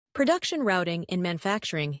Production routing in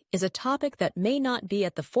manufacturing is a topic that may not be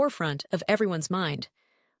at the forefront of everyone's mind,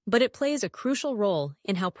 but it plays a crucial role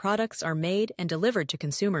in how products are made and delivered to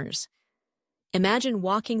consumers. Imagine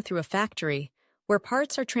walking through a factory where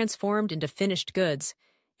parts are transformed into finished goods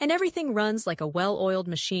and everything runs like a well-oiled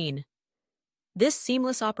machine. This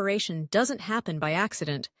seamless operation doesn't happen by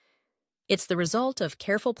accident. It's the result of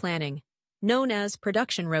careful planning, known as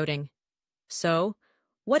production routing. So,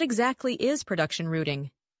 what exactly is production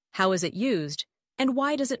routing? How is it used? And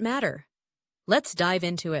why does it matter? Let's dive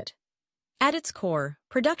into it. At its core,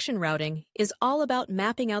 production routing is all about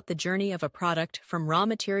mapping out the journey of a product from raw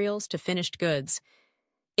materials to finished goods.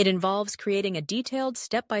 It involves creating a detailed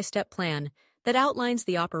step-by-step plan that outlines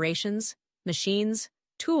the operations, machines,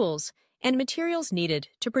 tools, and materials needed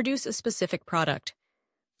to produce a specific product.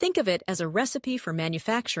 Think of it as a recipe for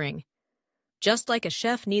manufacturing. Just like a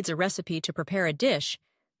chef needs a recipe to prepare a dish,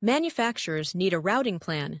 manufacturers need a routing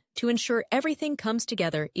plan to ensure everything comes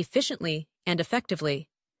together efficiently and effectively.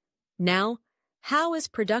 Now, how is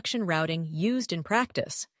production routing used in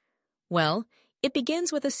practice? Well, it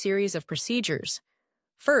begins with a series of procedures.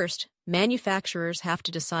 First, manufacturers have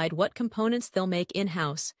to decide what components they'll make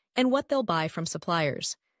in-house and what they'll buy from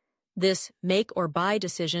suppliers. This make or buy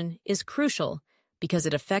decision is crucial because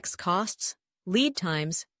it affects costs, lead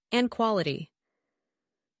times, and quality.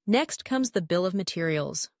 Next comes the Bill of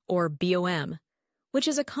Materials, or BOM, which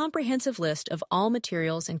is a comprehensive list of all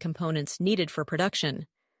materials and components needed for production.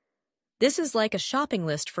 This is like a shopping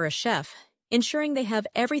list for a chef, ensuring they have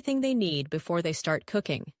everything they need before they start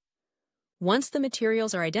cooking. Once the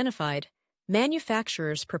materials are identified,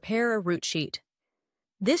 manufacturers prepare a route sheet.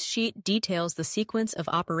 This sheet details the sequence of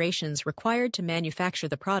operations required to manufacture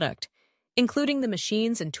the product, including the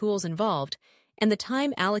machines and tools involved, and the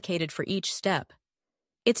time allocated for each step.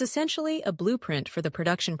 It's essentially a blueprint for the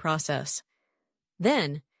production process.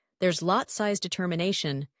 Then, there's lot size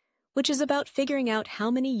determination, which is about figuring out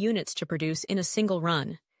how many units to produce in a single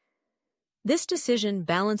run. This decision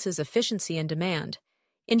balances efficiency and demand,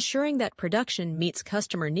 ensuring that production meets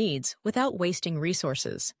customer needs without wasting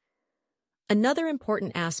resources. Another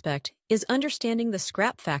important aspect is understanding the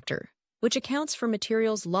scrap factor, which accounts for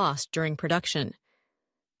materials lost during production.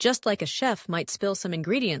 Just like a chef might spill some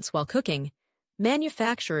ingredients while cooking,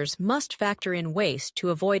 manufacturers must factor in waste to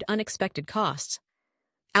avoid unexpected costs.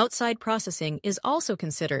 Outside processing is also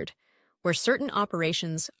considered, where certain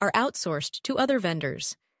operations are outsourced to other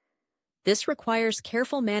vendors. This requires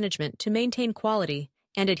careful management to maintain quality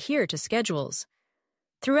and adhere to schedules.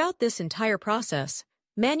 Throughout this entire process,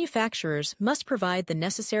 manufacturers must provide the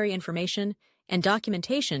necessary information and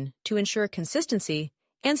documentation to ensure consistency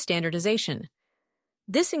and standardization.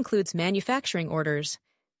 This includes manufacturing orders,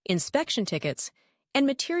 inspection tickets, and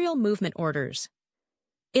material movement orders.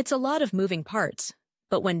 It's a lot of moving parts,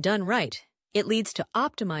 but when done right, it leads to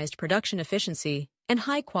optimized production efficiency and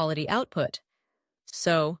high-quality output.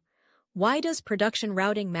 So, why does production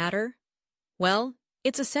routing matter? Well,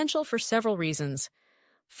 it's essential for several reasons.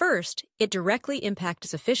 First, it directly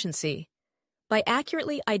impacts efficiency. By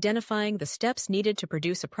accurately identifying the steps needed to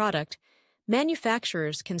produce a product,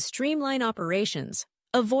 manufacturers can streamline operations,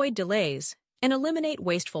 avoid delays, and eliminate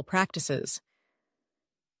wasteful practices.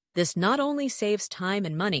 This not only saves time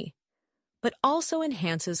and money, but also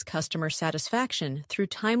enhances customer satisfaction through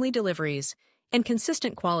timely deliveries and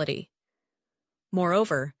consistent quality.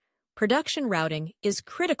 Moreover, production routing is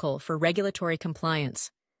critical for regulatory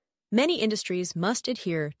compliance. Many industries must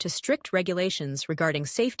adhere to strict regulations regarding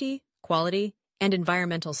safety, quality, and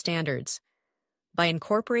environmental standards. By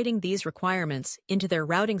incorporating these requirements into their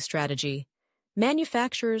routing strategy,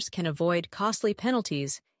 manufacturers can avoid costly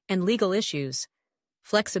penalties and legal issues.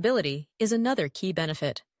 Flexibility is another key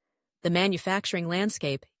benefit. The manufacturing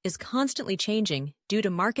landscape is constantly changing due to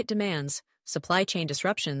market demands, supply chain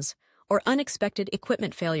disruptions, or unexpected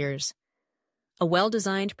equipment failures. A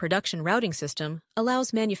well-designed production routing system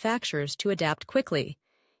allows manufacturers to adapt quickly,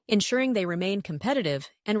 ensuring they remain competitive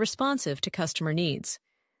and responsive to customer needs.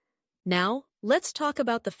 Now, let's talk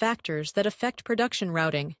about the factors that affect production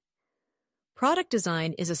routing. Product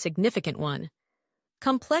design is a significant one.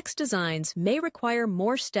 Complex designs may require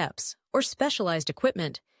more steps or specialized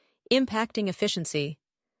equipment, impacting efficiency.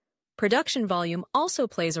 Production volume also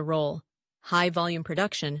plays a role. High-volume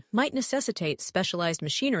production might necessitate specialized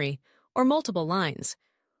machinery or multiple lines,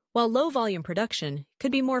 while low-volume production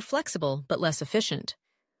could be more flexible but less efficient.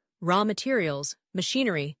 Raw materials,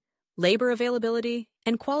 machinery, labor availability,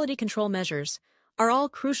 and quality control measures are all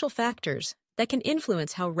crucial factors that can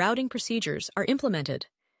influence how routing procedures are implemented.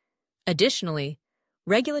 Additionally,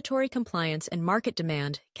 regulatory compliance and market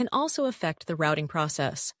demand can also affect the routing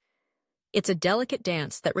process. It's a delicate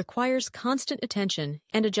dance that requires constant attention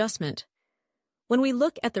and adjustment. When we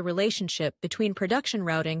look at the relationship between production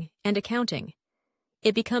routing and accounting,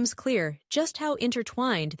 it becomes clear just how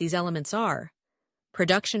intertwined these elements are.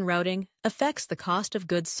 Production routing affects the cost of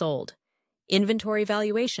goods sold, inventory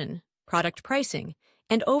valuation, product pricing,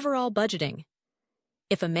 and overall budgeting.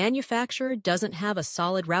 If a manufacturer doesn't have a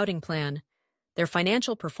solid routing plan, their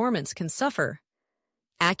financial performance can suffer.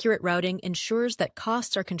 Accurate routing ensures that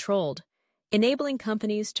costs are controlled, enabling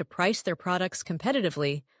companies to price their products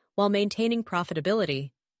competitively while maintaining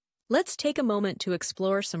profitability. Let's take a moment to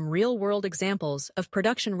explore some real-world examples of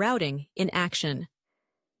production routing in action.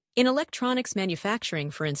 In electronics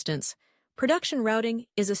manufacturing, for instance, production routing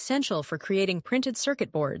is essential for creating printed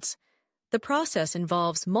circuit boards. The process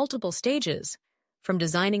involves multiple stages, from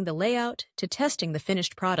designing the layout to testing the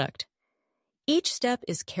finished product. Each step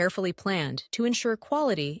is carefully planned to ensure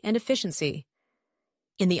quality and efficiency.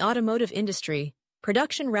 In the automotive industry,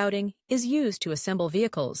 production routing is used to assemble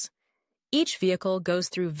vehicles. Each vehicle goes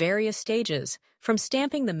through various stages, from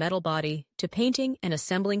stamping the metal body to painting and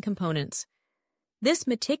assembling components. This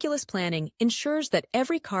meticulous planning ensures that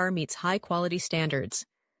every car meets high-quality standards.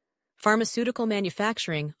 Pharmaceutical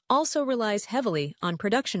manufacturing also relies heavily on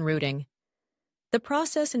production routing. The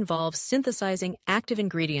process involves synthesizing active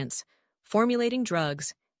ingredients, formulating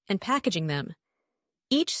drugs, and packaging them.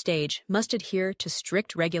 Each stage must adhere to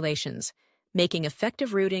strict regulations, making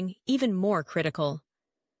effective routing even more critical.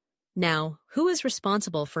 Now, who is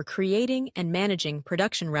responsible for creating and managing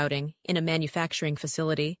production routing in a manufacturing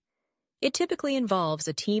facility? It typically involves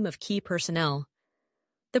a team of key personnel.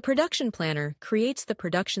 The production planner creates the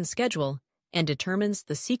production schedule and determines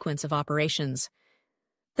the sequence of operations.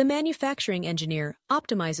 The manufacturing engineer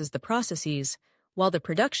optimizes the processes, while the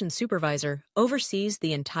production supervisor oversees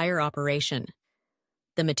the entire operation.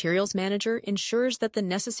 The materials manager ensures that the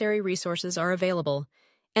necessary resources are available,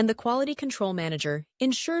 and the quality control manager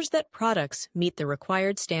ensures that products meet the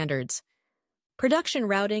required standards. Production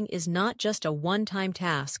routing is not just a one-time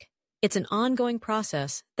task. It's an ongoing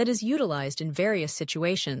process that is utilized in various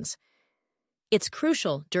situations. It's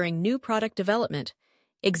crucial during new product development,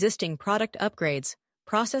 existing product upgrades,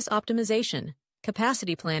 process optimization,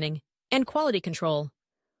 capacity planning, and quality control.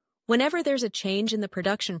 Whenever there's a change in the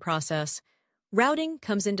production process, routing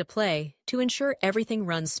comes into play to ensure everything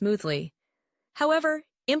runs smoothly. However,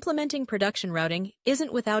 implementing production routing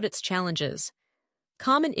isn't without its challenges.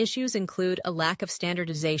 Common issues include a lack of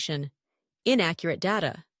standardization, inaccurate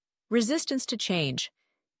data, resistance to change,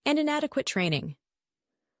 and inadequate training.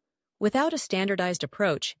 Without a standardized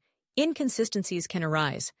approach, inconsistencies can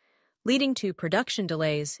arise, leading to production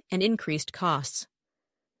delays and increased costs.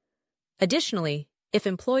 Additionally, if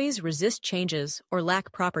employees resist changes or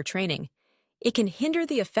lack proper training, it can hinder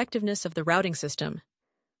the effectiveness of the routing system.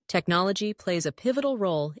 Technology plays a pivotal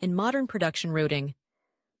role in modern production routing.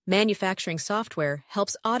 Manufacturing software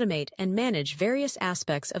helps automate and manage various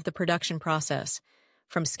aspects of the production process,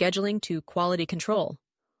 from scheduling to quality control.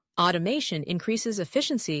 Automation increases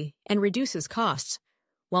efficiency and reduces costs,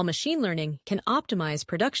 while machine learning can optimize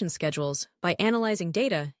production schedules by analyzing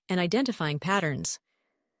data and identifying patterns.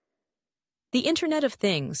 The Internet of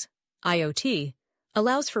Things, IoT,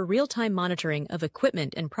 allows for real-time monitoring of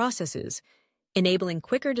equipment and processes, enabling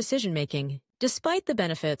quicker decision-making. Despite the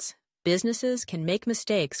benefits, businesses can make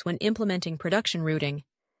mistakes when implementing production routing.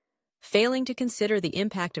 Failing to consider the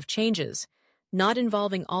impact of changes, not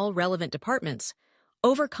involving all relevant departments,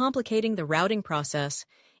 overcomplicating the routing process,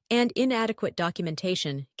 and inadequate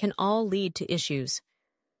documentation can all lead to issues.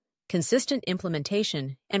 Consistent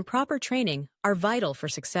implementation and proper training are vital for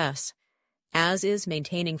success, as is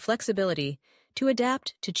maintaining flexibility to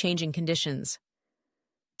adapt to changing conditions.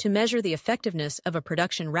 To measure the effectiveness of a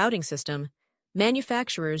production routing system,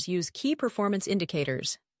 manufacturers use key performance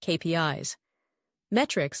indicators, KPIs.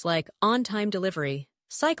 Metrics like on-time delivery,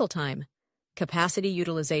 cycle time, capacity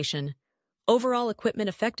utilization, overall equipment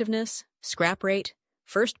effectiveness, scrap rate,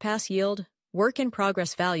 first-pass yield,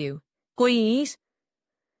 work-in-progress value,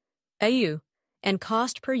 AU, and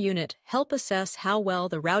cost per unit help assess how well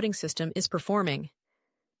the routing system is performing.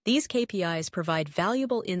 These KPIs provide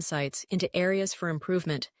valuable insights into areas for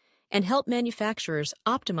improvement and help manufacturers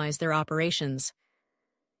optimize their operations.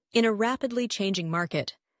 In a rapidly changing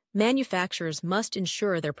market, manufacturers must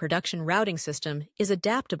ensure their production routing system is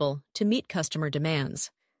adaptable to meet customer demands.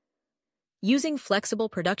 Using flexible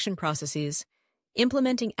production processes,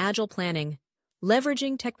 implementing agile planning,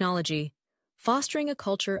 leveraging technology, fostering a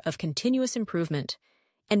culture of continuous improvement,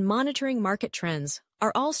 and monitoring market trends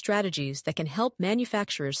are all strategies that can help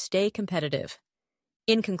manufacturers stay competitive.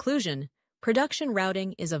 In conclusion, Production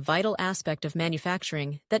routing is a vital aspect of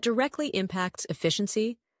manufacturing that directly impacts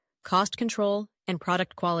efficiency, cost control, and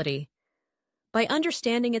product quality. By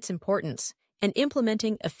understanding its importance and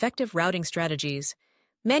implementing effective routing strategies,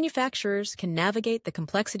 manufacturers can navigate the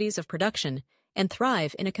complexities of production and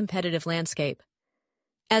thrive in a competitive landscape.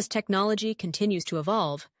 As technology continues to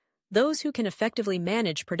evolve, those who can effectively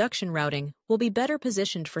manage production routing will be better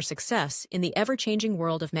positioned for success in the ever-changing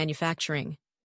world of manufacturing.